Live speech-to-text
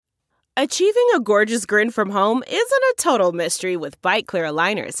Achieving a gorgeous grin from home isn't a total mystery with Bite Clear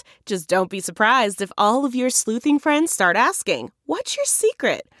aligners. Just don't be surprised if all of your sleuthing friends start asking, "What's your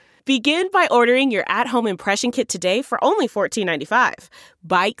secret?" Begin by ordering your at-home impression kit today for only $14.95.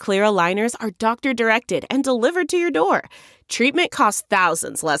 Bite Clear aligners are doctor-directed and delivered to your door. Treatment costs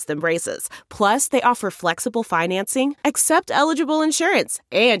thousands less than braces. Plus, they offer flexible financing, accept eligible insurance,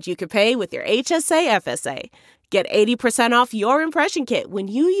 and you can pay with your HSA FSA. Get 80% off your impression kit when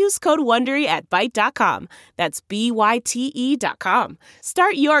you use code WONDERY at Byte.com. That's BYTE.com.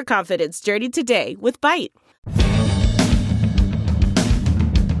 Start your confidence journey today with Byte.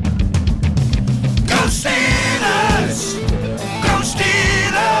 Go Steelers! Go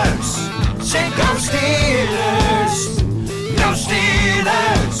Steelers! Say go Steelers! Go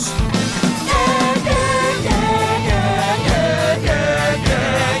Steelers! Yeah, yeah, yeah, yeah, yeah,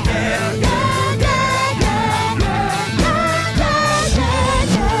 yeah, yeah, yeah, yeah.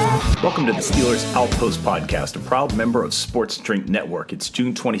 Welcome to the Steelers Outpost Podcast, a proud member of Sports Drink Network. It's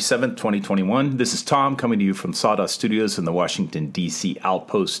June 27th, 2021. This is Tom coming to you from Sawdust Studios in the Washington, D.C.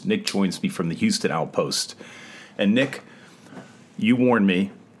 Outpost. Nick joins me from the Houston Outpost. And Nick, you warned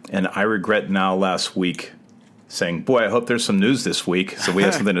me, and I regret now last week saying, boy, I hope there's some news this week so we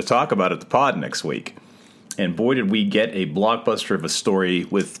have something to talk about at the pod next week. And boy, did we get a blockbuster of a story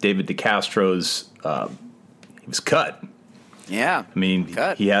with David DeCastro's, he was cut. Yeah, I mean,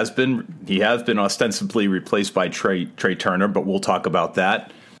 he has been ostensibly replaced by Trey Turner, but we'll talk about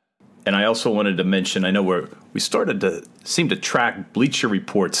that. And I also wanted to mention, I know we started to seem to track Bleacher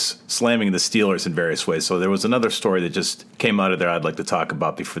Reports slamming the Steelers in various ways. So there was another story that just came out of there I'd like to talk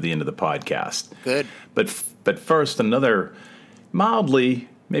about before the end of the podcast. Good. But first, another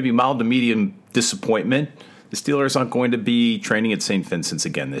maybe mild to medium disappointment. The Steelers aren't going to be training at St. Vincent's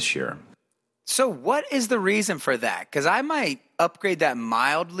again this year. So what is the reason for that? Because I might upgrade that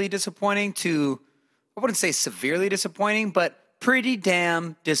mildly disappointing to, I wouldn't say severely disappointing, but pretty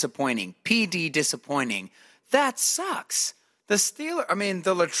damn disappointing. PD disappointing. That sucks.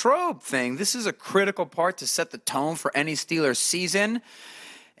 The Latrobe thing, this is a critical part to set the tone for any Steelers season.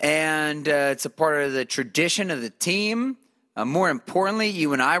 And it's a part of the tradition of the team. More importantly,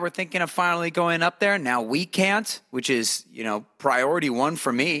 you and I were thinking of finally going up there. Now we can't, which is, priority one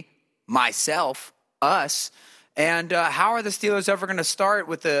for me. Myself, us, and how are the Steelers ever going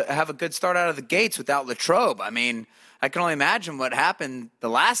to have a good start out of the gates without Latrobe? I mean, I can only imagine what happened the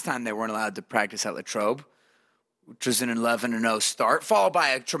last time they weren't allowed to practice at Latrobe, which was an 11-0 start, followed by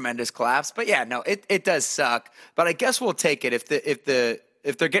a tremendous collapse. But yeah, no, it does suck. But I guess we'll take it if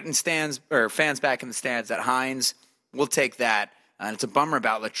they're getting stands or fans back in the stands at Heinz, we'll take that. And it's a bummer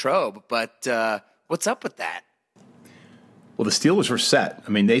about Latrobe, but what's up with that? Well, the Steelers were set.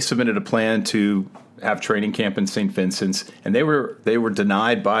 I mean, they submitted a plan to have training camp in St. Vincent's, and they were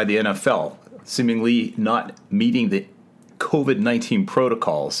denied by the NFL, seemingly not meeting the COVID-19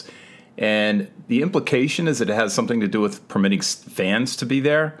 protocols. And the implication is that it has something to do with permitting fans to be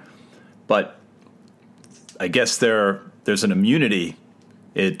there. But I guess there's an immunity.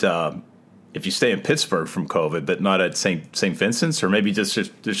 If you stay in Pittsburgh from COVID, but not at St. Vincent's, or maybe there's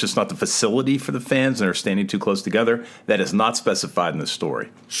just not the facility for the fans and they're standing too close together. That is not specified in the story.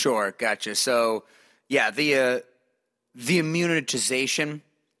 Sure, gotcha. So, yeah, the immunization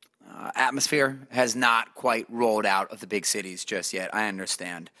atmosphere has not quite rolled out of the big cities just yet. I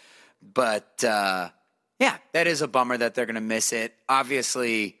understand. But, yeah, that is a bummer that they're going to miss it.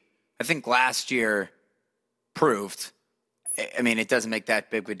 Obviously, I think last year proved, I mean, it doesn't make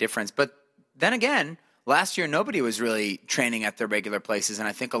that big of a difference, but then again, last year nobody was really training at their regular places, and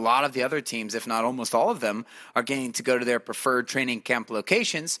I think a lot of the other teams, if not almost all of them, are getting to go to their preferred training camp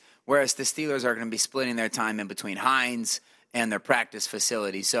locations, whereas the Steelers are going to be splitting their time in between Heinz and their practice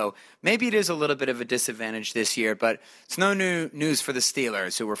facility. So maybe it is a little bit of a disadvantage this year, but it's no new news for the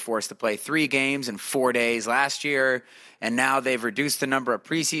Steelers, who were forced to play 3 games in 4 days last year, and now they've reduced the number of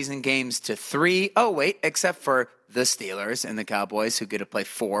preseason games to 3. Oh, wait, except for the Steelers and the Cowboys, who get to play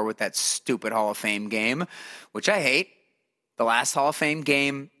 4 with that stupid Hall of Fame game, which I hate. The last Hall of Fame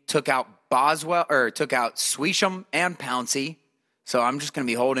game took out Swisham and Pouncey, so I'm just going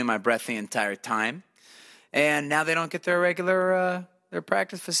to be holding my breath the entire time. And now they don't get their regular their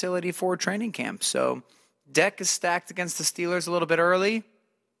practice facility for training camp. So deck is stacked against the Steelers a little bit early.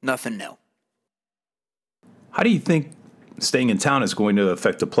 Nothing new. How do you think staying in town is going to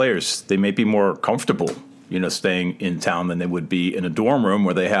affect the players? They may be more comfortable, staying in town than they would be in a dorm room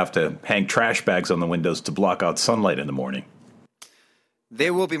where they have to hang trash bags on the windows to block out sunlight in the morning. They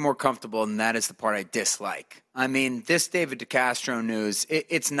will be more comfortable, and that is the part I dislike. I mean, this David DeCastro news,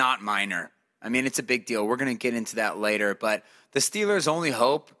 it's not minor. I mean, it's a big deal. We're going to get into that later, but the Steelers' only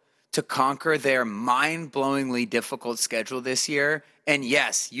hope to conquer their mind-blowingly difficult schedule this year. And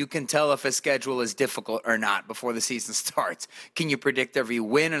yes, you can tell if a schedule is difficult or not before the season starts. Can you predict every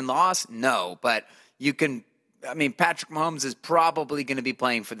win and loss? No, but you can. I mean, Patrick Mahomes is probably going to be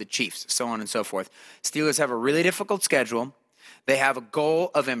playing for the Chiefs, so on and so forth. Steelers have a really difficult schedule. They have a goal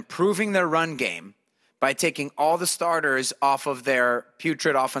of improving their run game by taking all the starters off of their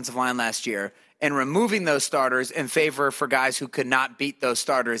putrid offensive line last year and removing those starters in favor for guys who could not beat those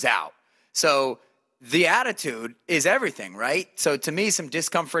starters out. So the attitude is everything, right? So to me, some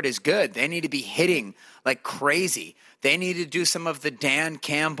discomfort is good. They need to be hitting like crazy. They need to do some of the Dan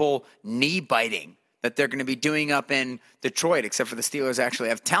Campbell knee biting that they're going to be doing up in Detroit, except for the Steelers actually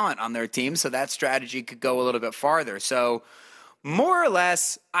have talent on their team, so that strategy could go a little bit farther. So more or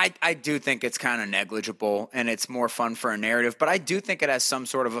less, I do think it's kind of negligible, and it's more fun for a narrative, but I do think it has some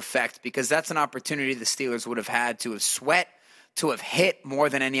sort of effect because that's an opportunity the Steelers would have had to have sweat, to have hit more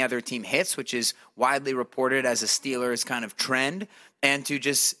than any other team hits, which is widely reported as a Steelers kind of trend, and to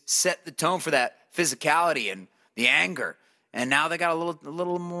just set the tone for that physicality and the anger. And now they got a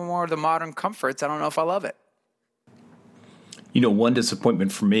little more of the modern comforts. I don't know if I love it. You know, one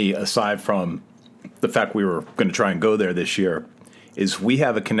disappointment for me, aside from the fact we were going to try and go there this year, is we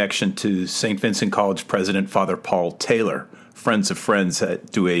have a connection to St. Vincent College president, Father Paul Taylor, friends of friends that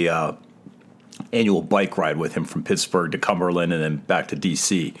do a annual bike ride with him from Pittsburgh to Cumberland and then back to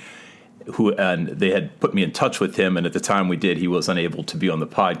D.C., and they had put me in touch with him, and at the time we did, he was unable to be on the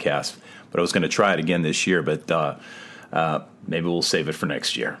podcast, but I was going to try it again this year, but maybe we'll save it for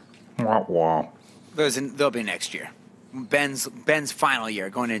next year. Wah, wah. They'll be next year. Ben's final year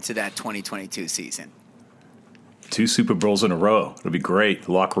going into that 2022 season. 2 Super Bowls in a row. It'll be great.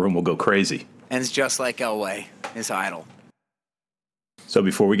 The locker room will go crazy. And it's just like Elway, his idol. So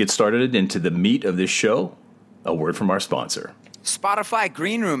before we get started into the meat of this show, a word from our sponsor. Spotify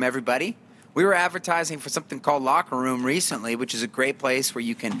Green Room, everybody. We were advertising for something called Locker Room recently, which is a great place where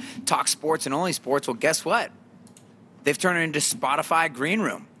you can talk sports and only sports. Well, guess what? They've turned it into Spotify Green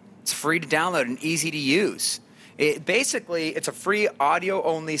Room. It's free to download and easy to use. It's a free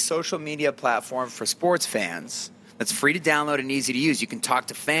audio-only social media platform for sports fans that's free to download and easy to use. You can talk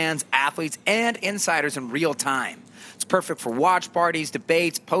to fans, athletes, and insiders in real time. It's perfect for watch parties,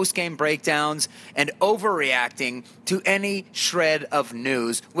 debates, post-game breakdowns, and overreacting to any shred of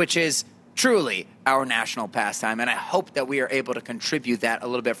news, which is truly our national pastime, and I hope that we are able to contribute that a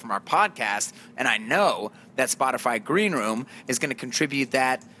little bit from our podcast, and I know that Spotify Green Room is going to contribute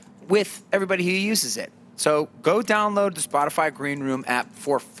that with everybody who uses it. So go download the Spotify Green Room app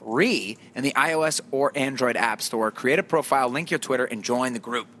for free in the iOS or Android App Store. Create a profile, link your Twitter, and join the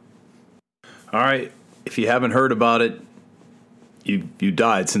group. All right. If you haven't heard about it, you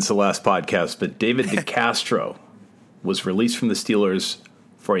died since the last podcast, but David De-Castro was released from the Steelers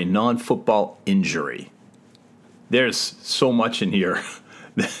for a non-football injury. There's so much in here.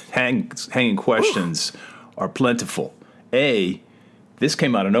 The hanging questions are plentiful. This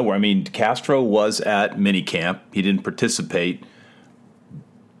came out of nowhere. I mean, Castro was at minicamp. He didn't participate.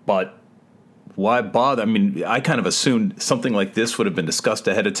 But why bother? I mean, I kind of assumed something like this would have been discussed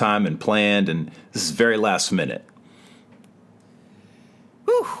ahead of time and planned, and this is very last minute.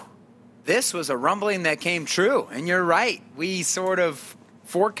 Whew. This was a rumbling that came true, and you're right. We sort of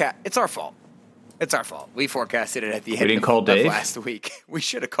forecast. It's our fault. It's our fault. We forecasted it at the end of last week. We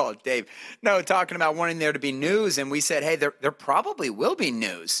should have called Dave. No, talking about wanting there to be news, and we said, hey, there probably will be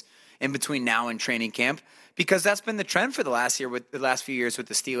news in between now and training camp because that's been the trend for the last few years with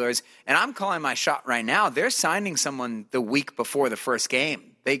the Steelers. And I'm calling my shot right now. They're signing someone the week before the first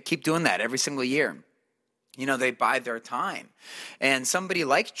game. They keep doing that every single year. You know, they bide their time. And somebody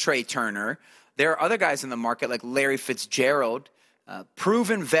like Trey Turner, there are other guys in the market like Larry Fitzgerald,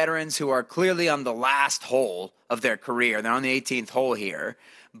 proven veterans who are clearly on the last hole of their career. They're on the 18th hole here.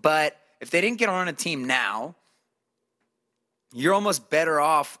 But if they didn't get on a team now, you're almost better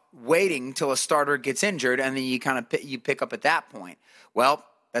off waiting until a starter gets injured, and then you pick up at that point. Well,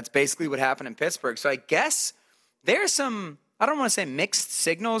 that's basically what happened in Pittsburgh. So I guess there's some, I don't want to say mixed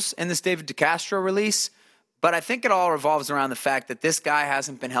signals in this David DeCastro release, but I think it all revolves around the fact that this guy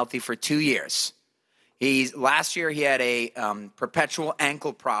hasn't been healthy for 2 years. Last year he had a perpetual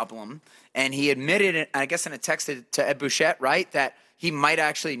ankle problem, and he admitted, I guess in a text to Ed Bouchette, right, that he might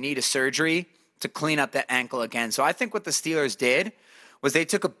actually need a surgery to clean up that ankle again. So I think what the Steelers did was they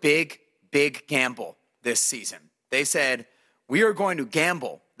took a big, big gamble this season. They said, we are going to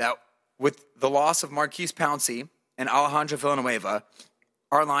gamble that with the loss of Marquise Pouncey and Alejandro Villanueva,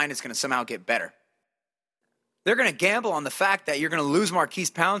 our line is going to somehow get better. They're going to gamble on the fact that you're going to lose Marquise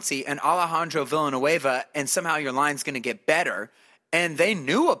Pouncey and Alejandro Villanueva, and somehow your line's going to get better. And they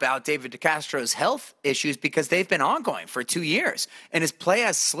knew about David DeCastro's health issues because they've been ongoing for 2 years. And his play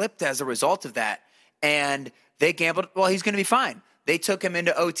has slipped as a result of that. And they gambled, well, he's going to be fine. They took him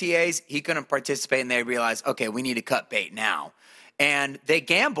into OTAs. He couldn't participate, and they realized, okay, we need to cut bait now. And they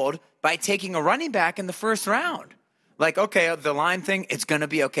gambled by taking a running back in the first round. Like, okay, the line thing, it's going to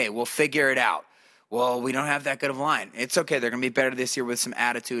be okay. We'll figure it out. Well, we don't have that good of a line. It's okay. They're going to be better this year with some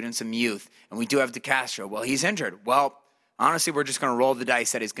attitude and some youth. And we do have DeCastro. Well, he's injured. Well, honestly, we're just going to roll the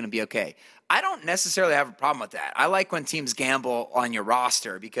dice that he's going to be okay. I don't necessarily have a problem with that. I like when teams gamble on your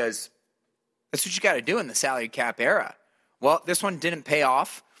roster because that's what you got to do in the salary cap era. Well, this one didn't pay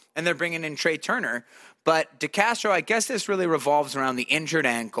off, and they're bringing in Trey Turner. But DeCastro, I guess this really revolves around the injured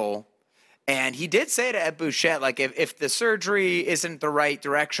ankle. And he did say to Ed Bouchette, like, if the surgery isn't the right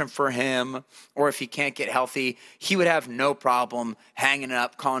direction for him or if he can't get healthy, he would have no problem hanging it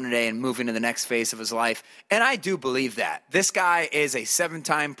up, calling it a day, and moving to the next phase of his life. And I do believe that. This guy is a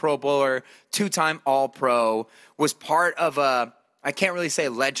 7-time Pro Bowler, 2-time All-Pro, was part of a, I can't really say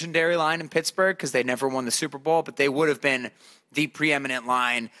legendary line in Pittsburgh because they never won the Super Bowl, but they would have been the preeminent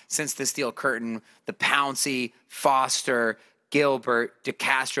line since the Steel Curtain, the Pouncey, Foster, Gilbert,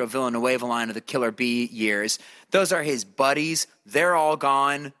 DeCastro, Villanueva line of the Killer B years. Those are his buddies. They're all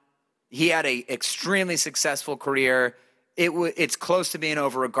gone. He had an extremely successful career. It's close to being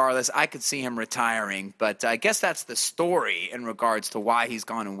over regardless. I could see him retiring, but I guess that's the story in regards to why he's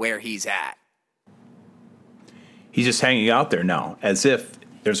gone and where he's at. He's just hanging out there now as if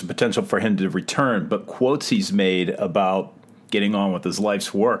there's a potential for him to return, but quotes he's made about getting on with his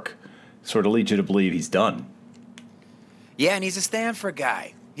life's work sort of lead you to believe he's done. Yeah, and he's a Stanford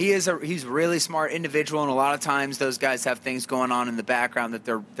guy. He's a really smart individual, and a lot of times those guys have things going on in the background that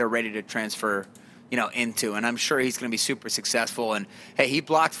they're ready to transfer, into. And I'm sure he's going to be super successful. And hey, he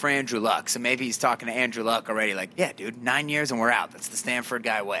blocked for Andrew Luck, so maybe he's talking to Andrew Luck already. Like, yeah, dude, 9 years and we're out. That's the Stanford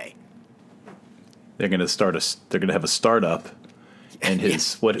guy way. They're going to have a startup, and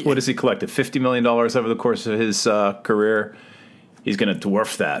his what has he collected? $50 million over the course of his career. He's going to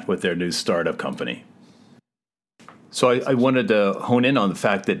dwarf that with their new startup company. So I wanted to hone in on the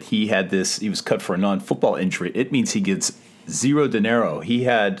fact that he was cut for a non-football injury. It means he gets zero dinero. He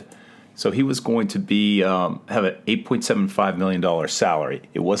was going to be have an $8.75 million salary.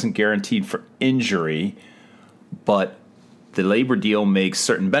 It wasn't guaranteed for injury, but the labor deal makes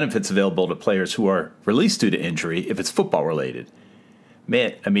certain benefits available to players who are released due to injury if it's football related.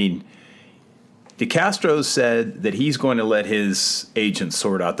 Man, I mean, DeCastro said that he's going to let his agent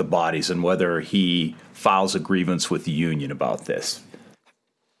sort out the bodies and whether he files a grievance with the union about this.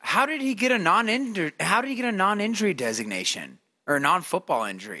 How did he get a non-injury designation or a non-football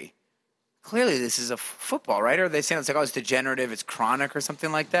injury? Clearly, this is a football, right? Or are they saying it's like, it's degenerative, it's chronic or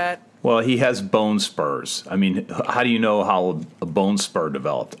something like that? Well, he has bone spurs. I mean, how do you know how a bone spur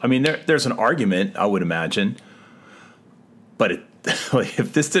developed? I mean, there's an argument, I would imagine, but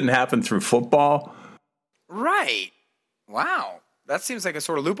if this didn't happen through football. Right. Wow. That seems like a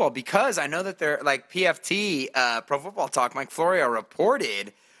sort of loophole because I know that they're like PFT, Pro Football Talk, Mike Florio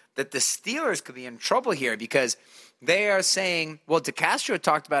reported that the Steelers could be in trouble here because they are saying, well, DeCastro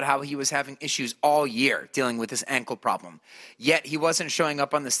talked about how he was having issues all year dealing with this ankle problem, yet he wasn't showing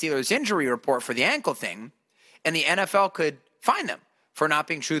up on the Steelers injury report for the ankle thing, and the NFL could fine them for not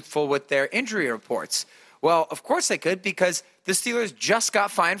being truthful with their injury reports. Well, of course they could because the Steelers just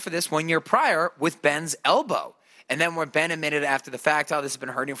got fined for this 1 year prior with Ben's elbow. And then when Ben admitted after the fact, this has been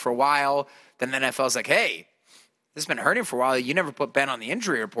hurting for a while, then the NFL's like, hey, this has been hurting for a while. You never put Ben on the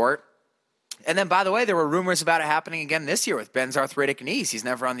injury report. And then, by the way, there were rumors about it happening again this year with Ben's arthritic knees. He's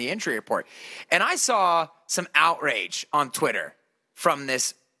never on the injury report. And I saw some outrage on Twitter from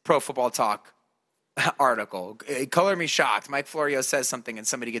this Pro Football Talk article. Color me shocked. Mike Florio says something and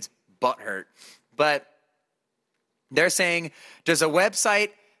somebody gets butthurt. But they're saying,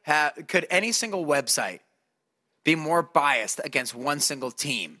 could any single website be more biased against one single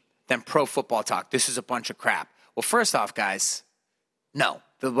team than Pro Football Talk? This is a bunch of crap. Well, first off, guys, no.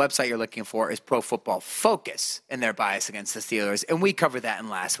 The website you're looking for is Pro Football Focus and their bias against the Steelers. And we covered that in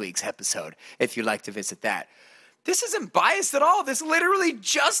last week's episode, if you'd like to visit that. This isn't biased at all. This literally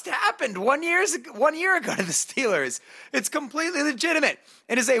just happened 1 year ago to the Steelers. It's completely legitimate.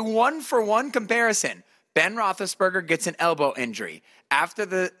 It is a one-for-one comparison. Ben Roethlisberger gets an elbow injury.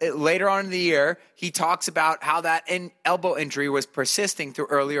 Later on in the year, he talks about how that elbow injury was persisting through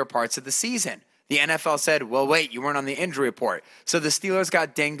earlier parts of the season. The NFL said, well, wait, you weren't on the injury report. So the Steelers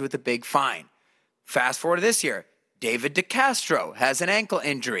got dinged with a big fine. Fast forward to this year. David DeCastro has an ankle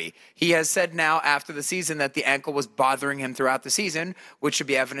injury. He has said now after the season that the ankle was bothering him throughout the season, which should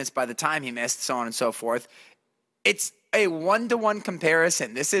be evidenced by the time he missed, so on and so forth. It's a one-to-one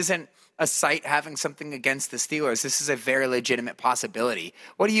comparison. This isn't a site having something against the Steelers. This is a very legitimate possibility.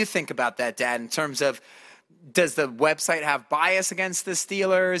 What do you think about that, Dad, in terms of does the website have bias against the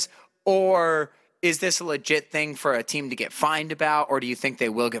Steelers, or is this a legit thing for a team to get fined about, or do you think they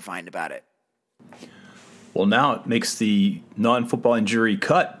will get fined about it? Well, now it makes the non-football injury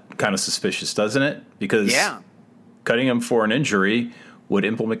cut kind of suspicious, doesn't it? Because cutting them for an injury would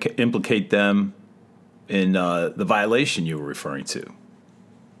implicate them in the violation you were referring to.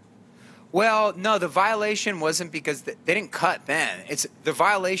 Well, no, the violation wasn't because they didn't cut Ben. The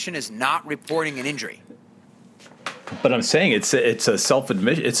violation is not reporting an injury. But I'm saying it's a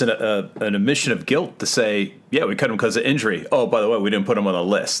self-admission. It's an admission of guilt to say, yeah, we cut him because of injury. Oh, by the way, we didn't put him on the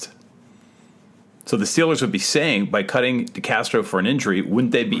list. So the Steelers would be saying, by cutting DeCastro for an injury,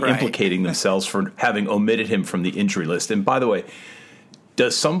 wouldn't they be implicating themselves for having omitted him from the injury list? And by the way,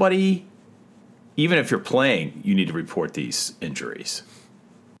 does somebody, even if you're playing, you need to report these injuries?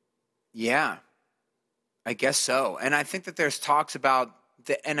 Yeah, I guess so. And I think that there's talks about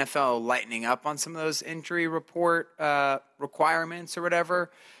the NFL lightening up on some of those injury report requirements or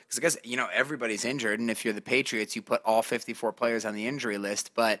whatever. Because I guess, everybody's injured. And if you're the Patriots, you put all 54 players on the injury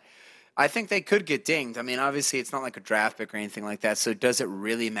list. But I think they could get dinged. I mean, obviously, it's not like a draft pick or anything like that. So does it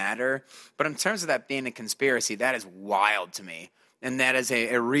really matter? But in terms of that being a conspiracy, that is wild to me. And that is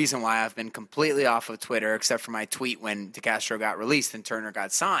a reason why I've been completely off of Twitter, except for my tweet when DeCastro got released and Turner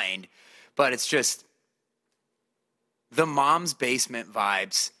got signed. But it's just the mom's basement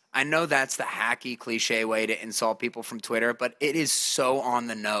vibes. I know that's the hacky, cliche way to insult people from Twitter, but it is so on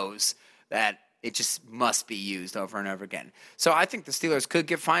the nose that it just must be used over and over again. So I think the Steelers could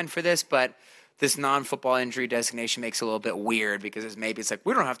get fined for this, but this non-football injury designation makes it a little bit weird because maybe it's like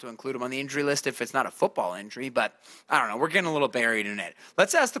we don't have to include him on the injury list if it's not a football injury, but I don't know. We're getting a little buried in it.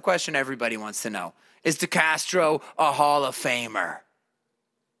 Let's ask the question everybody wants to know. Is DeCastro a Hall of Famer?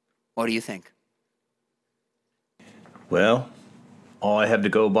 What do you think? Well, all I have to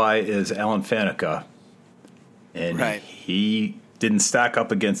go by is Alan Faneca, and he didn't stack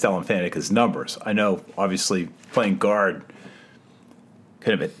up against Alan Faneca's numbers. I know, obviously, playing guard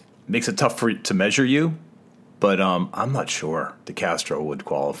it makes it tough to measure you, but I'm not sure DeCastro would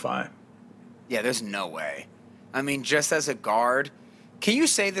qualify. Yeah, there's no way. I mean, just as a guard, can you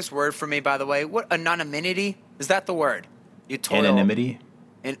say this word for me, by the way? What, anonymity? Is that the word? You toil. Anonymity?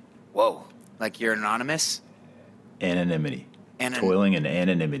 Whoa, like you're anonymous? Anonymity. Toiling in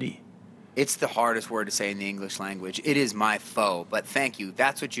anonymity. It's the hardest word to say in the English language. It is my foe, but thank you.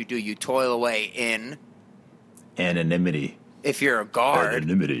 That's what you do. You toil away in anonymity. If you're a guard.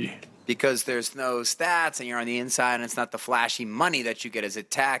 Anonymity. Because there's no stats and you're on the inside and it's not the flashy money that you get as a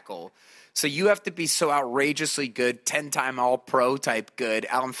tackle. So you have to be so outrageously good, 10-time All-Pro type good,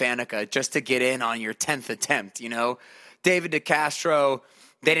 Alan Faneca, just to get in on your 10th attempt, David DeCastro,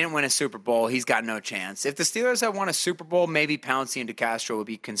 they didn't win a Super Bowl. He's got no chance. If the Steelers had won a Super Bowl, maybe Pouncey and DeCastro would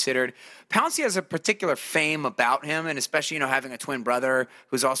be considered. Pouncey has a particular fame about him, and especially, having a twin brother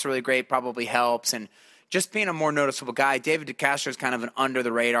who's also really great probably helps. And just being a more noticeable guy, David DeCastro is kind of an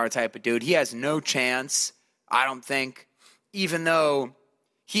under-the-radar type of dude. He has no chance, I don't think, even though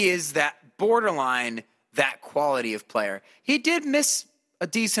he is that borderline, that quality of player. He did miss a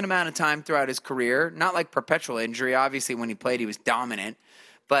decent amount of time throughout his career, not like perpetual injury. Obviously, when he played, he was dominant.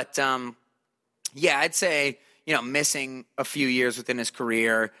 But, I'd say, missing a few years within his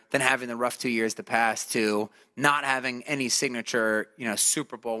career, then having the rough 2 years to pass to not having any signature,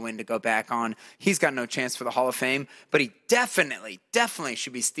 Super Bowl win to go back on. He's got no chance for the Hall of Fame, but he definitely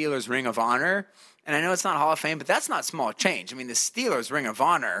should be Steelers Ring of Honor. And I know it's not Hall of Fame, but that's not small change. I mean, the Steelers Ring of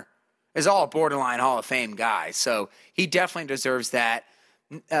Honor is all borderline Hall of Fame guys. So he definitely deserves that.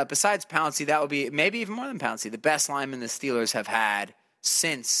 Besides Pouncey, that would be maybe even more than Pouncey, the best lineman the Steelers have had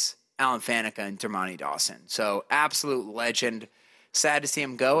since Alan Faneca and Dermontti Dawson. So absolute legend. Sad to see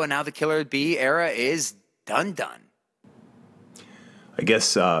him go, and now the Killer B era is done. I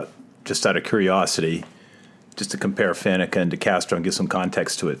guess just out of curiosity, just to compare Faneca and DeCastro and give some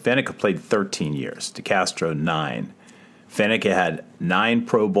context to it, Faneca played 13 years, DeCastro 9. Faneca had 9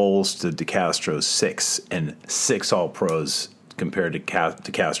 Pro Bowls to DeCastro's 6, and 6 All-Pros compared to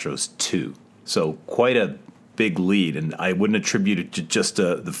DeCastro's 2. So quite a big lead, and I wouldn't attribute it to just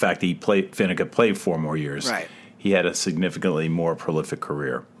the fact that Faneca played 4 more years. Right. He had a significantly more prolific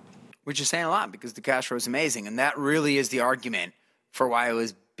career. Which is saying a lot because DeCastro is amazing, and that really is the argument for why it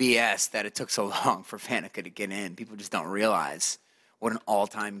was BS that it took so long for Faneca to get in. People just don't realize what an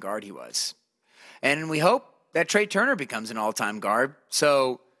all-time guard he was. And we hope that Trey Turner becomes an all-time guard.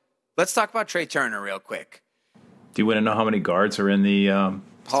 So let's talk about Trey Turner real quick. Do you want to know how many guards are in the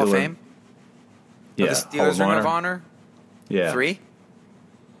Hall of Fame? Yeah, the Steelers Ring of Honor? Yeah. 3?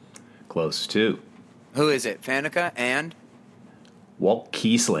 Close. 2. Who is it? Faneca and? Walt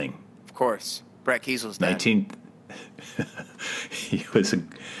Kiesling. Of course. Brett Kiesel's dad. He was in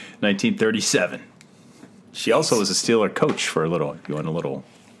 1937. She also was a Steeler coach for a little. If you want a little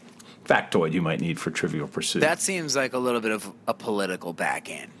factoid you might need for Trivial Pursuit. That seems like a little bit of a political back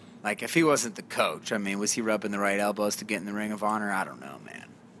end. Like, if he wasn't the coach, I mean, was he rubbing the right elbows to get in the Ring of Honor? I don't know, man.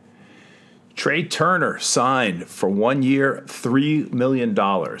 Trey Turner signed for 1 year, $3 million.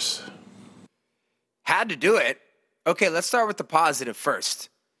 Had to do it. Okay, let's start with the positive first.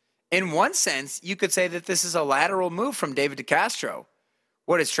 In one sense, you could say that this is a lateral move from David DeCastro.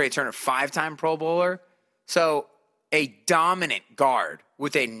 What is Trey Turner, 5-time Pro Bowler? So a dominant guard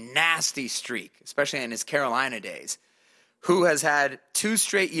with a nasty streak, especially in his Carolina days, who has had 2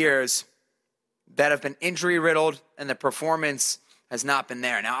 straight years that have been injury-riddled, and the performance has not been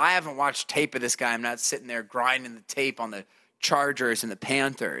there. Now, I haven't watched tape of this guy. I'm not sitting there grinding the tape on the Chargers and the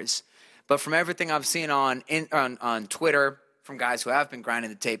Panthers. But from everything I've seen on Twitter, from guys who have been grinding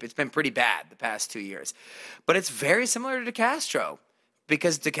the tape, it's been pretty bad the past 2 years. But it's very similar to DeCastro,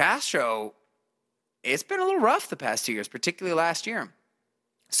 because DeCastro, it's been a little rough the past 2 years, particularly last year.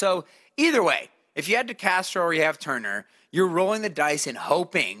 So either way, if you had DeCastro or you have Turner, you're rolling the dice and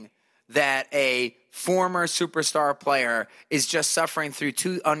hoping that a former superstar player is just suffering through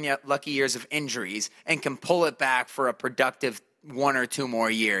 2 unlucky years of injuries and can pull it back for a productive 1 or 2 more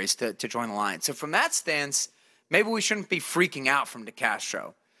years to join the line. So from that stance, maybe we shouldn't be freaking out from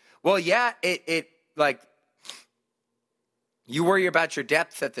DeCastro. Well, yeah, you worry about your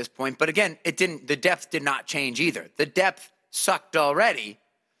depth at this point, but again, the depth did not change either. The depth sucked already.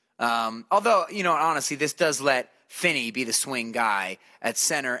 Although, honestly, this does let Finney be the swing guy at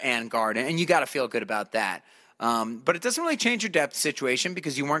center and guard, and you got to feel good about that. But it doesn't really change your depth situation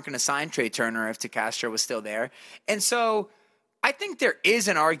because you weren't going to sign Trey Turner if DeCastro was still there. And so I think there is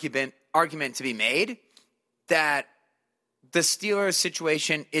an argument to be made that the Steelers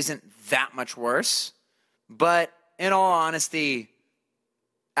situation isn't that much worse. But in all honesty,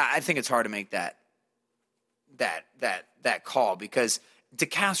 I think it's hard to make that call because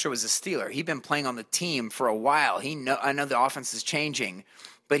DeCastro was a Steeler. He'd been playing on the team for a while. I know the offense is changing,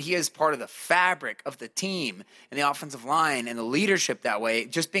 but he is part of the fabric of the team and the offensive line and the leadership that way,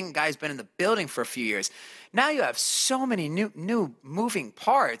 just being a guy who's been in the building for a few years. Now you have so many new moving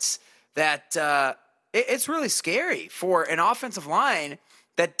parts that it's really scary for an offensive line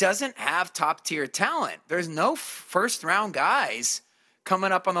that doesn't have top-tier talent. There's no first-round guys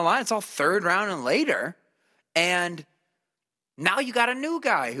coming up on the line. It's all third round and later. And now you got a new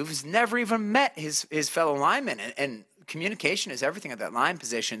guy who's never even met his fellow linemen, and communication is everything at that line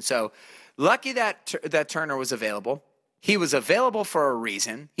position. So lucky that Turner was available. He was available for a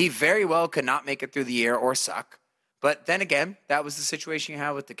reason. He very well could not make it through the year or suck. But then again, that was the situation you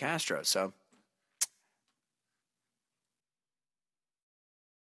had with DeCastro. So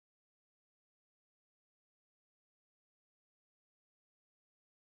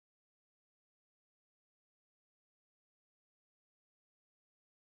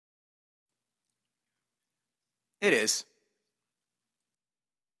it is.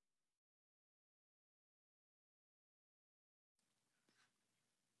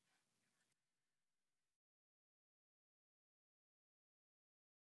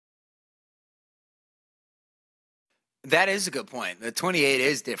 That is a good point. The 28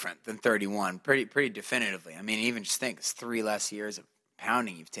 is different than 31, pretty definitively. I mean, even just think it's 3 less years of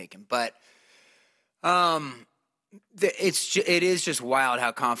pounding you've taken. But it is just wild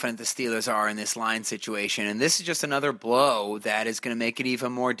how confident the Steelers are in this line situation. And this is just another blow that is going to make it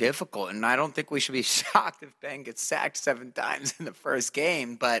even more difficult. And I don't think we should be shocked if Ben gets sacked 7 times in the first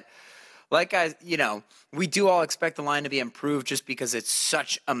game. But we do all expect the line to be improved just because it's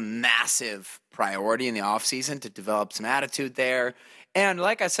such a massive priority in the offseason to develop some attitude there. And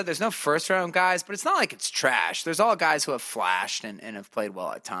like I said, there's no first-round guys, but it's not like it's trash. There's all guys who have flashed and have played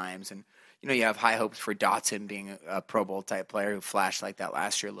well at times. And, you have high hopes for Dotson being a Pro Bowl-type player who flashed like that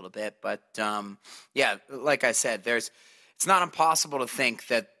last year a little bit. But, like I said, it's not impossible to think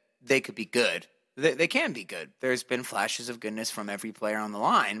that they could be good. They can be good. There's been flashes of goodness from every player on the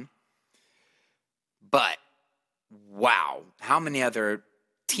line. But, wow, how many other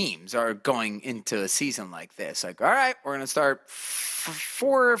teams are going into a season like this? Like, all right, we're going to start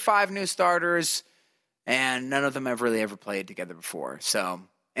 4 or 5 new starters, and none of them have really ever played together before. So,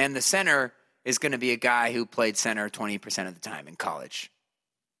 and the center is going to be a guy who played center 20% of the time in college.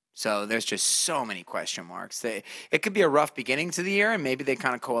 So there's just so many question marks. It could be a rough beginning to the year, and maybe they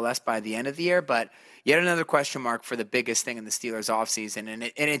kind of coalesce by the end of the year, but yet another question mark for the biggest thing in the Steelers offseason. And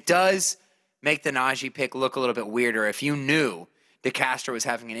it does make the Najee pick look a little bit weirder if you knew De-Castro was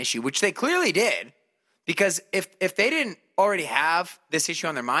having an issue, which they clearly did. Because if they didn't already have this issue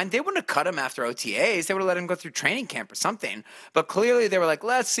on their mind, they wouldn't have cut him after OTAs. They would have let him go through training camp or something. But clearly they were like,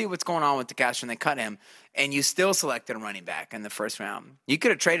 let's see what's going on with De-Castro, and they cut him. And you still selected a running back in the first round. You could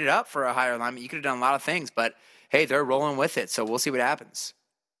have traded up for a higher alignment. You could have done a lot of things. But, hey, they're rolling with it, so we'll see what happens.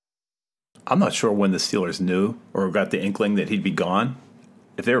 I'm not sure when the Steelers knew or got the inkling that he'd be gone.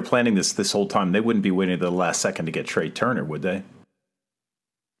 If they were planning this whole time, they wouldn't be waiting to the last second to get Trey Turner, would they?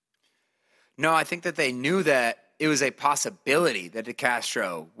 No, I think that they knew that it was a possibility that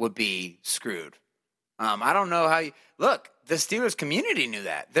De-Castro would be screwed. I don't know how you – look, the Steelers community knew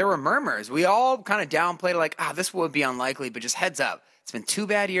that. There were murmurs. We all kind of downplayed it like, this would be unlikely, but just heads up. It's been 2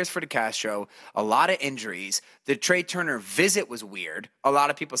 bad years for De-Castro, a lot of injuries. The Trey Turner visit was weird. A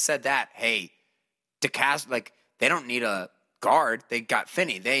lot of people said that. Hey, De-Castro, like, they don't need a guard. They got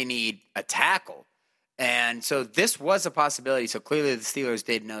Finney. They need a tackle. And so this was a possibility. So clearly the Steelers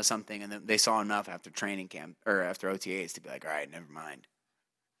did know something, and they saw enough after training camp or after OTAs to be like, all right, never mind.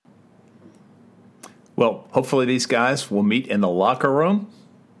 Well, hopefully these guys will meet in the locker room,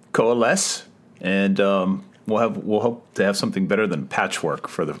 coalesce, and we'll hope to have something better than patchwork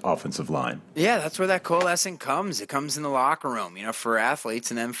for the offensive line. Yeah, that's where that coalescing comes. It comes in the locker room, for athletes,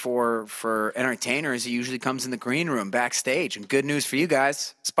 and then for entertainers, it usually comes in the green room, backstage. And good news for you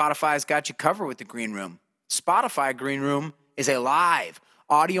guys, Spotify's got you covered with the green room. Spotify Green Room is a live,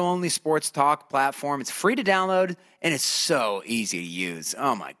 audio-only sports talk platform. It's free to download, and it's so easy to use.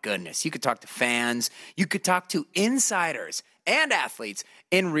 Oh, my goodness. You could talk to fans. You could talk to insiders and athletes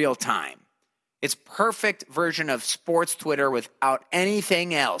in real time. It's perfect version of sports Twitter without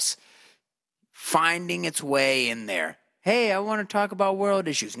anything else finding its way in there. Hey, I want to talk about world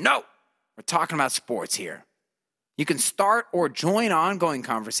issues. No, we're talking about sports here. You can start or join ongoing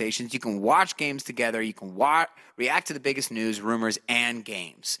conversations. You can watch games together. You can react to the biggest news, rumors, and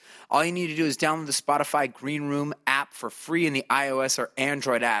games. All you need to do is download the Spotify Green Room app for free in the iOS or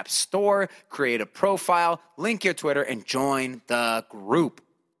Android app store, create a profile, link your Twitter, and join the group.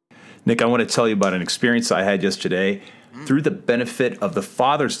 Nick, I want to tell you about an experience I had yesterday through the benefit of the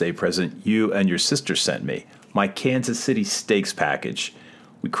Father's Day present you and your sister sent me, my Kansas City Steaks package.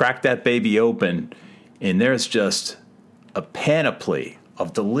 We cracked that baby open, and there's just a panoply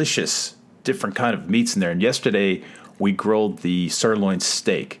of delicious different kind of meats in there. And yesterday, we grilled the sirloin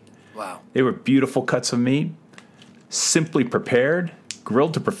steak. Wow. They were beautiful cuts of meat, simply prepared,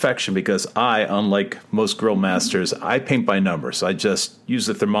 grilled to perfection, because I, unlike most grill masters, I paint by numbers. I just use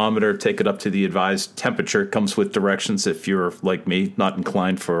the thermometer, take it up to the advised temperature. It comes with directions if you're, like me, not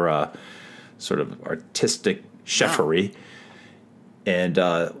inclined for sort of artistic chefery. And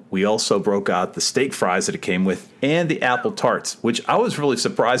we also broke out the steak fries that it came with and the apple tarts, which I was really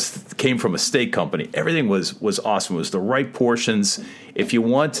surprised came from a steak company. Everything was awesome. It was the right portions. If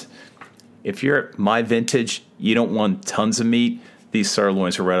you're at my vintage, you don't want tons of meat, these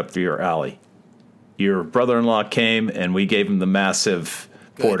sirloins are right up your alley. Your brother-in-law came, and we gave him the massive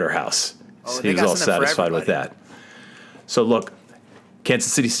porterhouse. Oh, he was all satisfied with that. So look,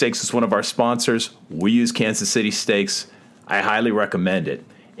 Kansas City Steaks is one of our sponsors. We use Kansas City Steaks. I highly recommend it.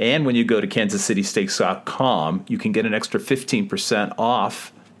 And when you go to kansascitysteaks.com, you can get an extra 15%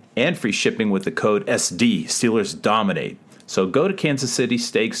 off and free shipping with the code SD, Steelers Dominate. So go to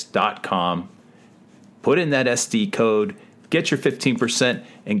kansascitysteaks.com, put in that SD code, get your 15%,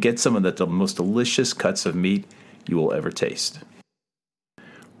 and get some of the most delicious cuts of meat you will ever taste.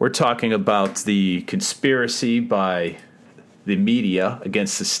 We're talking about the conspiracy by the media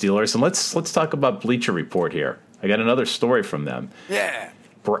against the Steelers. And let's talk about Bleacher Report here. I got another story from them. Yeah.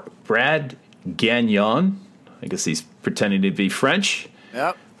 Brad Gagnon, I guess he's pretending to be French,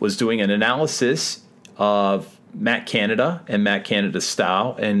 was doing an analysis of Matt Canada and Matt Canada's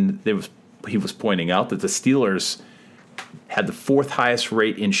style. And he was pointing out that the Steelers had the 4th highest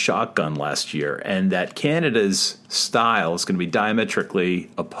rate in shotgun last year, and that Canada's style is going to be diametrically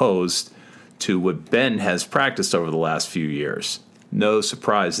opposed to what Ben has practiced over the last few years. No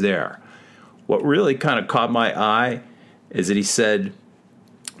surprise there. What really kind of caught my eye is that he said,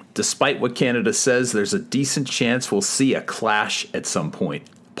 despite what Canada says, there's a decent chance we'll see a clash at some point,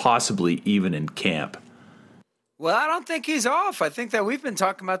 possibly even in camp. Well, I don't think he's off. I think that we've been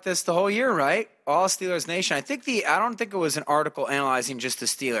talking about this the whole year, right? All Steelers Nation. I don't think it was an article analyzing just the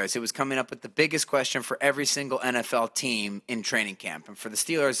Steelers. It was coming up with the biggest question for every single NFL team in training camp. And for the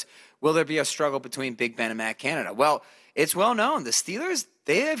Steelers, will there be a struggle between Big Ben and Matt Canada? Well, it's well known. The Steelers,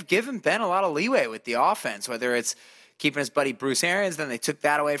 they have given Ben a lot of leeway with the offense, whether it's keeping his buddy Bruce Arians, then they took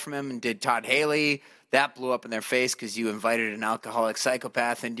that away from him and did Todd Haley. that blew up in their face because you invited an alcoholic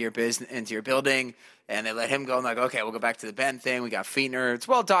psychopath into your building, and they let him go. I'm like, okay, we'll go back to the Ben thing. We got Fietner. It's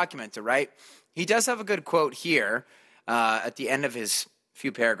well documented, right? He does have a good quote here at the end of his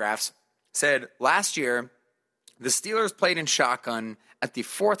few paragraphs. Said, last year, the Steelers played in shotgun at the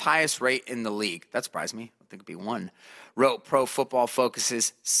 4th highest rate in the league. That surprised me. I think it'd be 1. Wrote Pro Football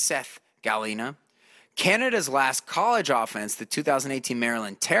Focus's Seth Galina. Canada's last college offense, the 2018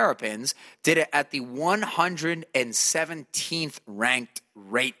 Maryland Terrapins, did it at the 117th ranked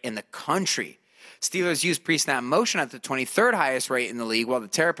rate in the country. Steelers used pre-snap motion at the 23rd highest rate in the league, while the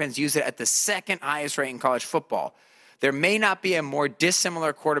Terrapins used it at the 2nd highest rate in college football. There may not be a more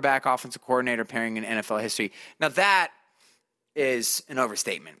dissimilar quarterback offensive coordinator pairing in NFL history. Now that is an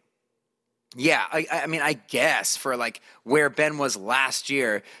overstatement. Yeah, I mean, I guess for like where Ben was last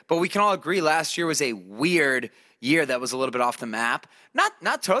year, but we can all agree last year was a weird year that was a little bit off the map. Not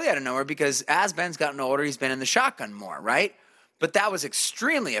totally out of nowhere, because as Ben's gotten older, he's been in the shotgun more, right? But that was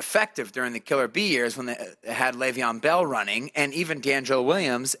extremely effective during the Killer B years when they had Le'Veon Bell running, and even D'Angelo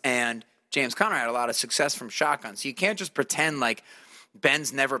Williams and James Conner had a lot of success from shotgun. So you can't just pretend like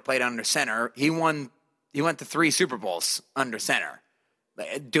Ben's never played under center. He went to 3 Super Bowls under center,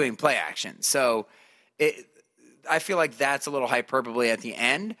 doing play action. So I feel like that's a little hyperbole at the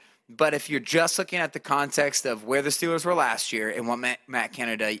end. But if you're just looking at the context of where the Steelers were last year and what Matt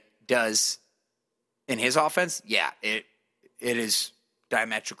Canada does in his offense, yeah, it is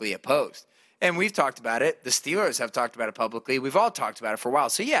diametrically opposed. And we've talked about it. The Steelers have talked about it publicly. We've all talked about it for a while.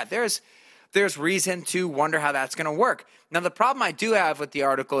 So, yeah, there's reason to wonder how that's going to work. Now, the problem I do have with the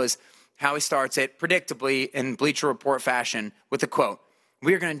article is how he starts it, predictably, in Bleacher Report fashion, with a quote.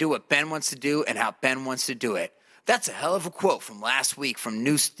 We are going to do what Ben wants to do and how Ben wants to do it. That's a hell of a quote from last week from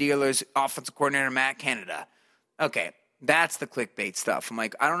new Steelers offensive coordinator Matt Canada. Okay, that's the clickbait stuff. I'm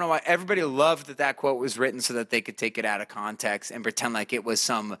like, I don't know why everybody loved that quote was written so that they could take it out of context and pretend like it was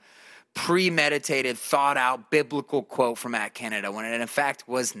some premeditated, thought-out biblical quote from Matt Canada when it in fact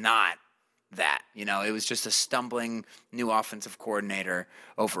was not that. You know, it was just a stumbling new offensive coordinator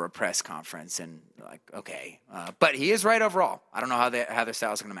over a press conference, and like, okay. But he is right overall. I don't know how their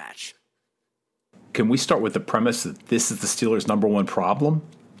style is going to match. Can we start with the premise that this is the Steelers' number one problem?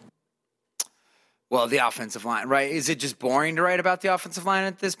 Well, the offensive line, right? Is it just boring to write about the offensive line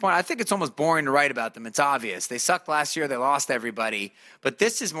at this point? I think it's almost boring to write about them. It's obvious. They sucked last year. They lost everybody. But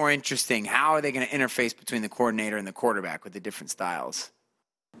this is more interesting. How are they going to interface between the coordinator and the quarterback with the different styles?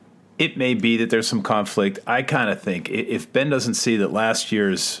 It may be that there's some conflict. I kind of think if Ben doesn't see that last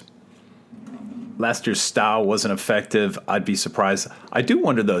year's style wasn't effective, I'd be surprised. I do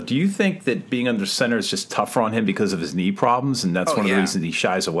wonder, though, do you think that being under center is just tougher on him because of his knee problems, and that's one of the reasons he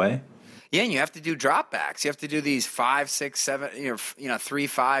shies away? Yeah, and you have to do dropbacks. You have to do these 5, 6, 7, 3,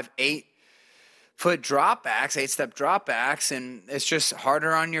 5, 8 foot dropbacks, 8-step dropbacks, and it's just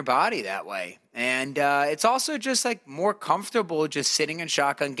harder on your body that way. And it's also just like more comfortable just sitting in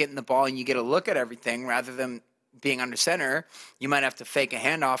shotgun, getting the ball, and you get a look at everything rather than being under center. You might have to fake a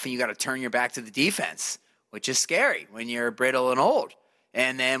handoff, and you got to turn your back to the defense, which is scary when you're brittle and old.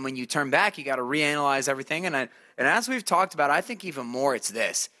 And then when you turn back, you got to reanalyze everything. And as we've talked about, I think even more it's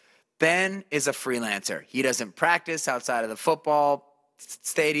this. Ben is a freelancer. He doesn't practice outside of the football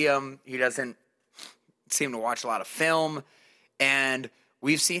stadium. He doesn't seem to watch a lot of film. And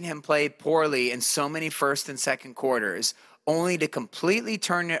we've seen him play poorly in so many first and second quarters, only to completely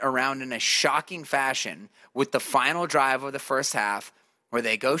turn it around in a shocking fashion with the final drive of the first half, where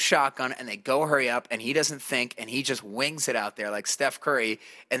they go shotgun and they go hurry up, and he doesn't think, and he just wings it out there like Steph Curry,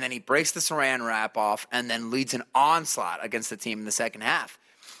 and then he breaks the saran wrap off and then leads an onslaught against the team in the second half.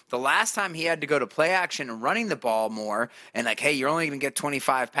 The last time he had to go to play action and running the ball more and like, hey, you're only going to get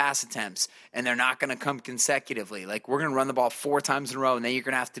 25 pass attempts and they're not going to come consecutively. Like, we're going to run the ball 4 times in a row and then you're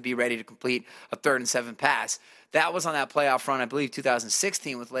going to have to be ready to complete a 3rd and 7 pass. That was on that playoff run, I believe,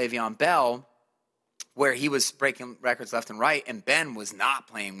 2016 with Le'Veon Bell, where he was breaking records left and right and Ben was not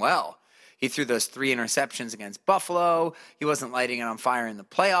playing well. He threw those 3 interceptions against Buffalo. He wasn't lighting it on fire in the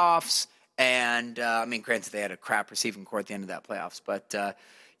playoffs. And, granted, they had a crap receiving core at the end of that playoffs. But,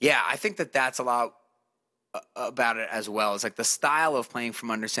 yeah, I think that's a lot about it as well. It's like the style of playing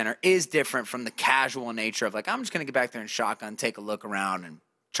from under center is different from the casual nature of like, I'm just going to get back there and shotgun, take a look around and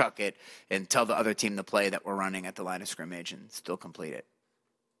chuck it and tell the other team the play that we're running at the line of scrimmage and still complete it.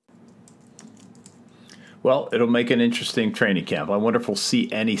 Well, it'll make an interesting training camp. I wonder if we'll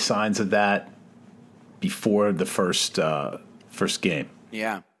see any signs of that before the first game.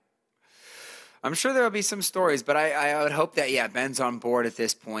 Yeah. I'm sure there will be some stories, but I would hope that, yeah, Ben's on board at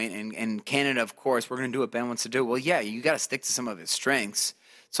this point. And Canada, of course, we're going to do what Ben wants to do. Well, yeah, you got to stick to some of his strengths.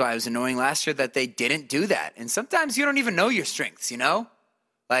 So I was annoying last year that they didn't do that. And sometimes you don't even know your strengths, you know?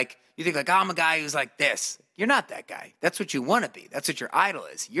 Like, you think like, oh, I'm a guy who's like this. You're not that guy. That's what you want to be. That's what your idol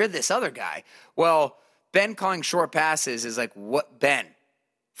is. You're this other guy. Well, Ben calling short passes is like, what, Ben?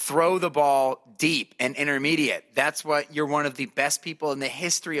 Throw the ball deep and intermediate. That's what you're one of the best people in the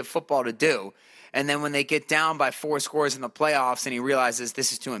history of football to do. And then when they get down by 4 scores in the playoffs and he realizes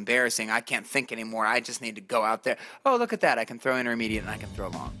this is too embarrassing, I can't think anymore, I just need to go out there. Oh, look at that. I can throw intermediate and I can throw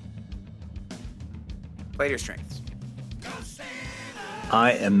long. Play to your strengths.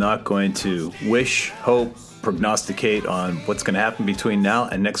 I am not going to wish, hope, prognosticate on what's going to happen between now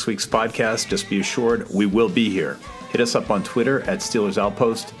and next week's podcast. Just be assured we will be here. Hit us up on Twitter at Steelers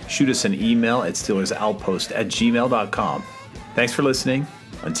Outpost. Shoot us an email at SteelersOutpost@gmail.com. Thanks for listening.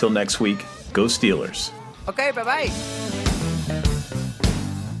 Until next week, go Steelers. Okay, bye-bye.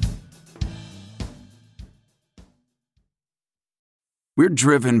 We're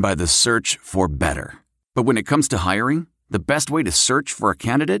driven by the search for better. But when it comes to hiring, the best way to search for a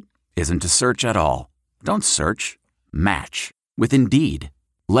candidate isn't to search at all. Don't search. Match with Indeed.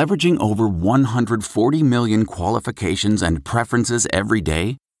 Leveraging over 140 million qualifications and preferences every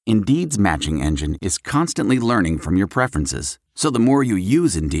day, Indeed's matching engine is constantly learning from your preferences. So the more you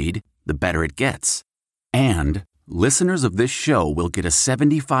use Indeed, the better it gets. And listeners of this show will get a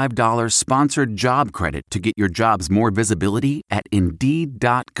 $75 sponsored job credit to get your jobs more visibility at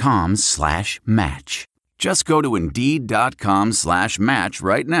Indeed.com/match. Just go to Indeed.com/match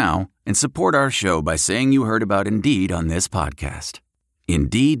right now and support our show by saying you heard about Indeed on this podcast.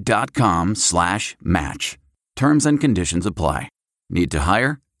 Indeed.com/match. Terms and conditions apply. Need to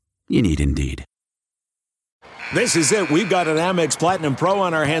hire? You need Indeed. This is it. We've got an Amex Platinum Pro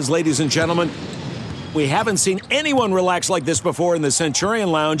on our hands, ladies and gentlemen. We haven't seen anyone relax like this before in the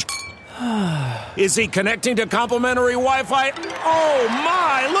Centurion Lounge. Is he connecting to complimentary Wi-Fi? Oh,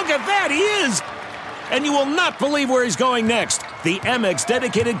 my. Look at that. He is. And you will not believe where he's going next. The Amex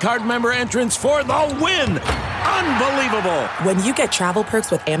dedicated card member entrance for the win. Unbelievable. When you get travel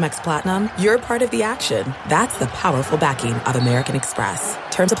perks with Amex Platinum, you're part of the action. That's the powerful backing of American Express.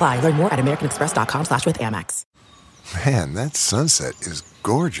 Terms apply. Learn more at americanexpress.com/withAmex. Man, that sunset is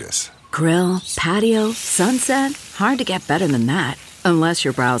gorgeous. Grill, patio, sunset. Hard to get better than that. Unless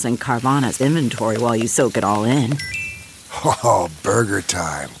you're browsing Carvana's inventory while you soak it all in. Oh, burger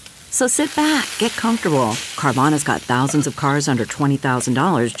time. So sit back, get comfortable. Carvana's got thousands of cars under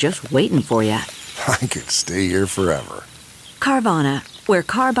 $20,000 just waiting for you. I could stay here forever. Carvana, where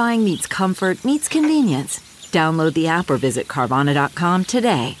car buying meets comfort meets convenience. Download the app or visit Carvana.com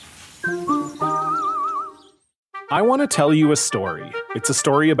today. I want to tell you a story. It's a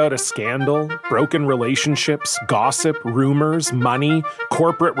story about a scandal, broken relationships, gossip, rumors, money,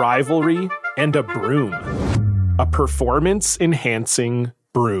 corporate rivalry, and a broom. A performance-enhancing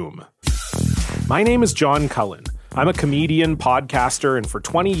broom. My name is John Cullen. I'm a comedian, podcaster, and for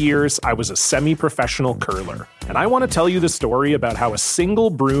 20 years, I was a semi-professional curler. And I want to tell you the story about how a single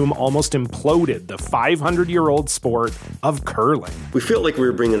broom almost imploded the 500-year-old sport of curling. We felt like we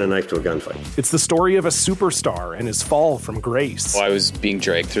were bringing a knife to a gunfight. It's the story of a superstar and his fall from grace. I was being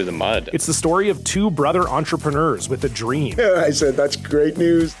dragged through the mud. It's the story of two brother entrepreneurs with a dream. I said, that's great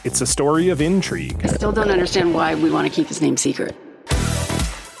news. It's a story of intrigue. I still don't understand why we want to keep his name secret.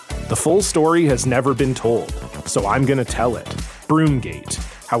 The full story has never been told, so I'm going to tell it. Broomgate,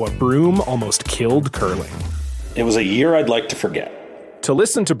 how a broom almost killed curling. It was a year I'd like to forget. To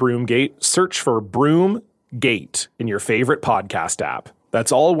listen to Broomgate, search for Broomgate in your favorite podcast app.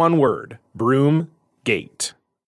 That's all one word, Broomgate.